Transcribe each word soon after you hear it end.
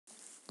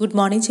Good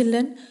morning,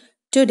 children.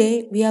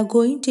 Today we are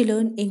going to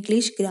learn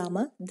English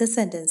grammar, the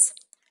sentence.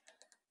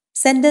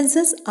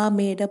 Sentences are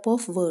made up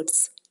of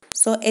words.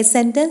 So, a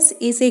sentence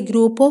is a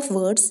group of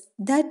words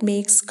that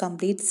makes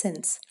complete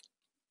sense.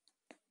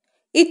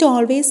 It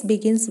always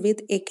begins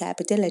with a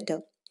capital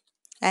letter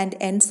and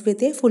ends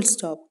with a full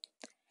stop.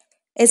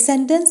 A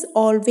sentence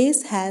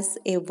always has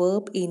a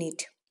verb in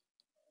it.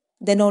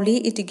 Then only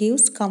it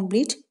gives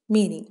complete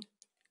meaning.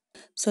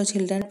 So,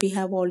 children, we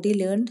have already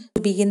learned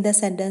to begin the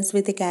sentence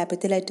with a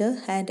capital letter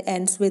and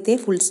ends with a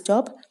full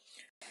stop.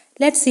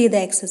 Let's see the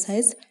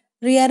exercise.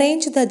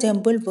 Rearrange the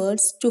jumbled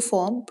words to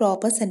form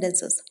proper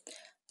sentences.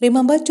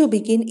 Remember to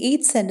begin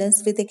each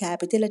sentence with a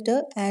capital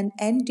letter and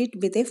end it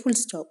with a full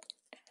stop.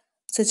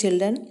 So,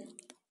 children,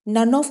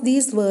 none of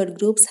these word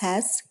groups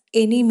has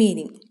any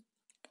meaning.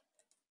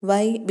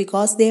 Why?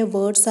 Because their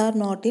words are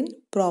not in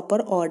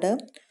proper order,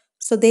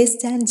 so they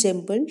stand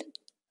jumbled.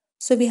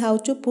 So, we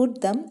have to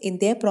put them in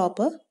their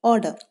proper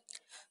order.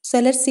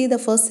 So, let's see the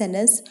first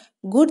sentence.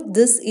 Good,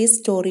 this is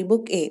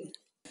storybook A.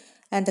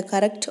 And the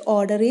correct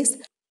order is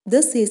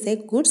this is a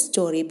good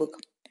storybook.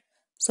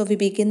 So we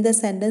begin the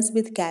sentence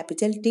with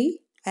capital T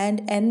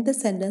and end the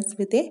sentence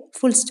with a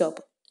full stop.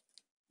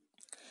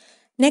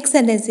 Next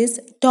sentence is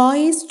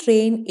toys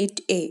train it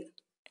A.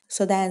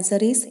 So the answer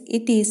is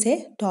it is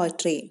a toy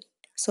train.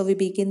 So we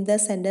begin the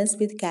sentence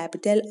with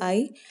capital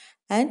I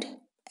and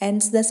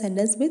ends the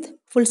sentence with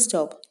full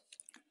stop.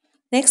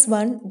 Next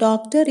one,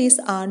 doctor is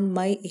on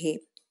my A.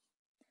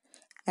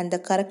 And the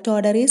correct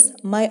order is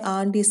my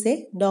aunt is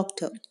a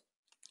doctor.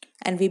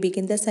 And we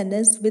begin the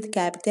sentence with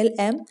capital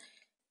M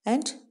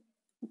and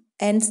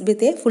ends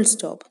with a full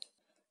stop.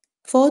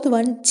 Fourth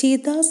one,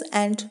 cheetahs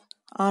and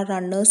are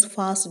runners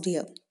fast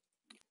deer.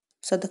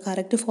 So the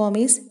correct form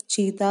is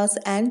cheetahs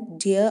and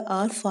deer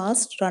are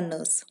fast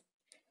runners.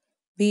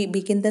 We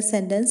begin the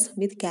sentence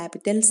with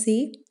capital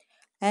C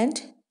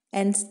and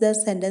ends the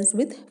sentence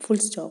with full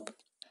stop.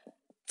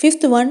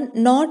 Fifth one,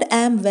 not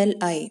am well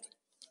I.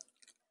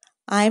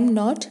 I am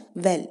not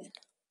well.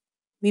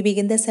 We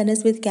begin the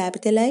sentence with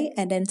capital I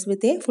and ends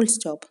with a full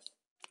stop.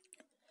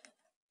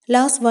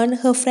 Last one,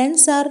 her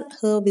friends are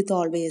her with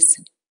always.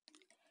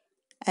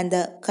 And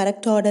the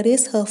correct order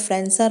is her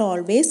friends are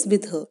always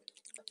with her.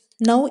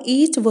 Now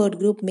each word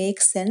group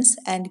makes sense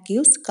and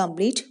gives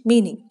complete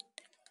meaning.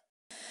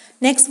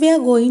 Next, we are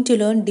going to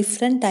learn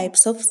different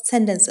types of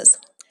sentences.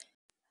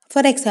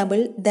 For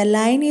example, the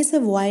lion is a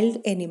wild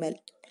animal.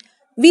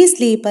 We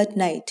sleep at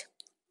night.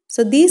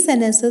 So these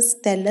sentences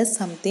tell us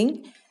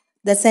something.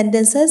 The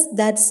sentences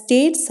that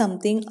state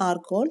something are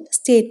called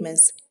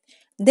statements.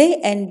 They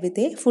end with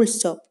a full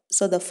stop.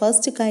 So the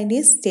first kind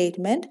is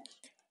statement.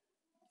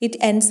 It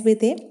ends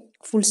with a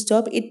full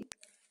stop. It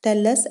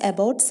tells us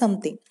about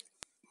something.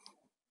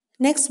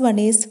 Next one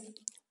is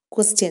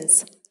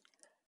questions.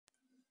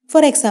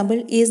 For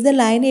example, is the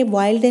lion a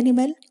wild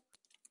animal?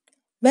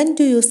 When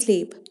do you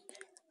sleep?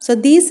 So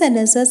these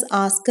sentences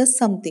ask us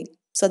something.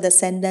 So the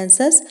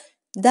sentences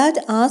that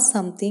ask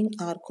something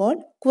are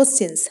called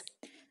questions.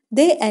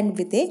 They end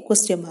with a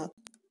question mark.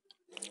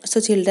 So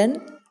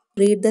children,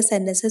 read the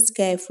sentences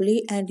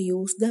carefully and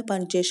use the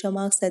punctuation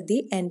marks at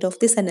the end of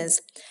the sentence.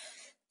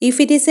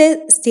 If it is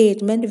a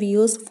statement, we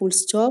use full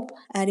stop,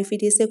 and if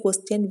it is a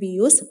question, we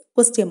use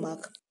question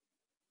mark.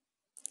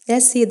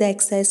 Let's see the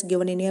exercise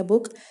given in your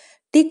book.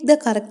 Tick the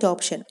correct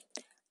option.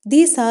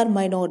 These are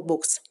my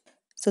notebooks.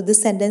 So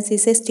this sentence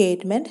is a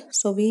statement,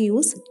 so we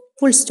use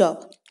full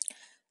stop.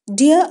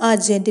 Deer are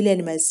gentle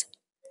animals.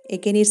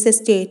 Again, it's a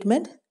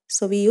statement,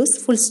 so we use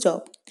full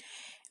stop.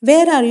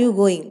 Where are you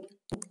going?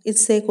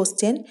 It's a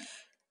question,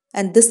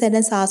 and this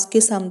sentence asks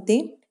you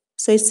something,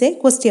 so it's a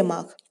question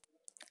mark.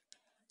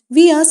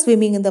 We are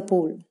swimming in the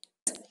pool.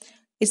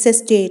 It's a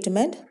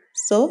statement,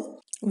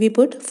 so we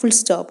put full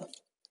stop.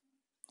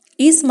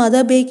 Is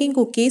mother baking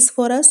cookies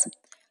for us?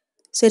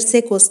 So it's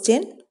a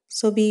question,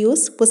 so we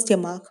use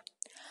question mark.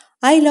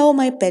 I love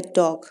my pet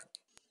dog.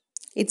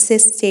 It's a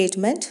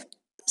statement,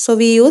 so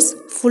we use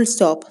full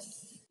stop.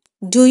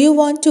 Do you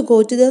want to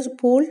go to the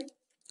pool?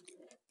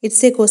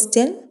 It's a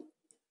question,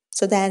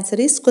 so the answer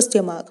is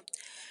question mark.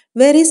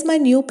 Where is my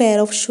new pair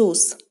of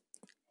shoes?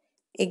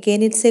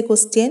 Again, it's a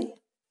question,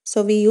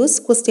 so we use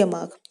question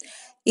mark.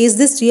 Is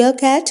this your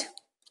cat?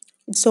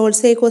 It's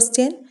also a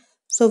question,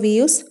 so we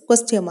use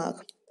question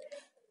mark.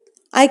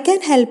 I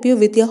can help you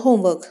with your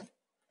homework.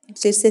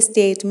 So it's a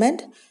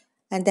statement,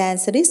 and the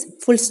answer is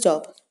full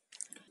stop.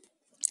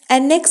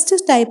 And next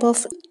type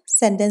of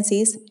sentence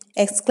is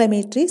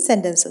exclamatory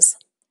sentences.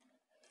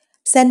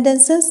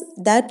 Sentences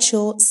that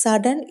show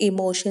sudden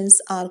emotions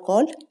are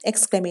called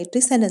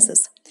exclamatory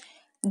sentences.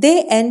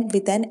 They end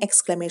with an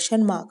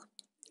exclamation mark.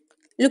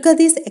 Look at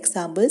these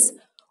examples.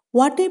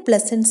 What a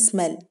pleasant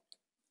smell.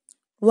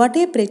 What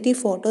a pretty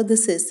photo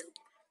this is.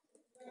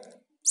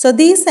 So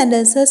these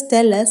sentences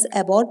tell us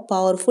about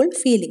powerful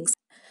feelings.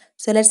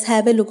 So let's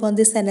have a look on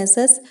these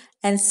sentences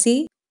and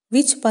see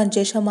which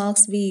punctuation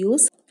marks we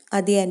use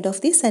at the end of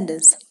the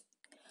sentence.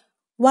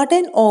 What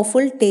an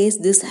awful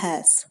taste this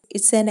has.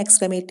 It's an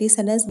exclamatory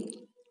sentence.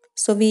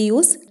 So we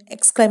use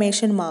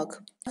exclamation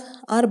mark.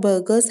 Are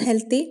burgers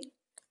healthy?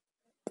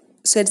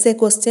 So it's a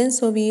question,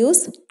 so we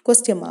use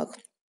question mark.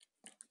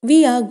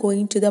 We are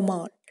going to the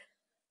mall.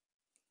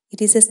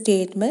 It is a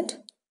statement.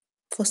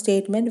 For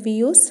statement, we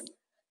use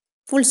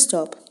full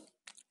stop.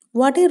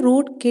 What a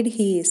rude kid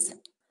he is.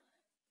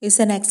 Is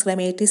an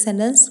exclamatory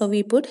sentence, so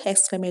we put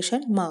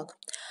exclamation mark.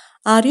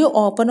 Are you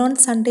open on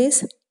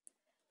Sundays?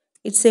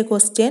 It's a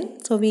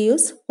question, so we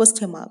use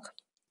question mark.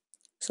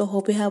 So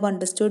hope you have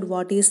understood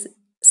what is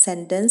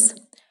sentence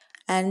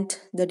and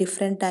the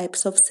different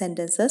types of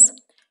sentences.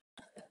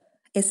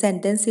 A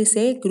sentence is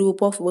a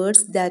group of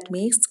words that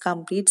makes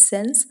complete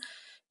sense.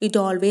 It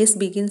always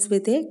begins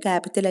with a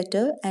capital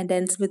letter and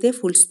ends with a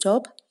full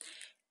stop.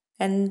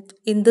 And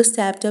in this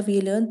chapter,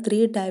 we learn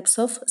three types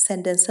of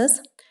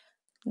sentences.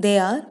 They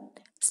are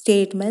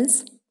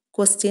statements,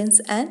 questions,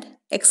 and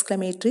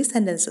exclamatory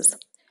sentences.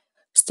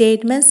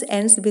 Statements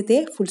ends with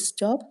a full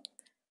stop.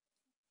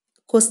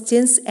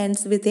 Questions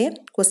ends with a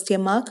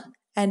question mark,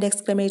 and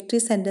exclamatory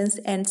sentence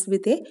ends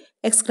with a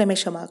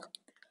exclamation mark.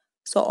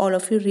 So all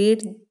of you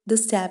read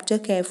this chapter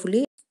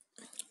carefully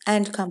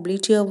and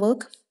complete your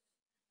work.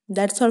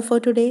 That's all for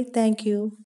today. Thank you.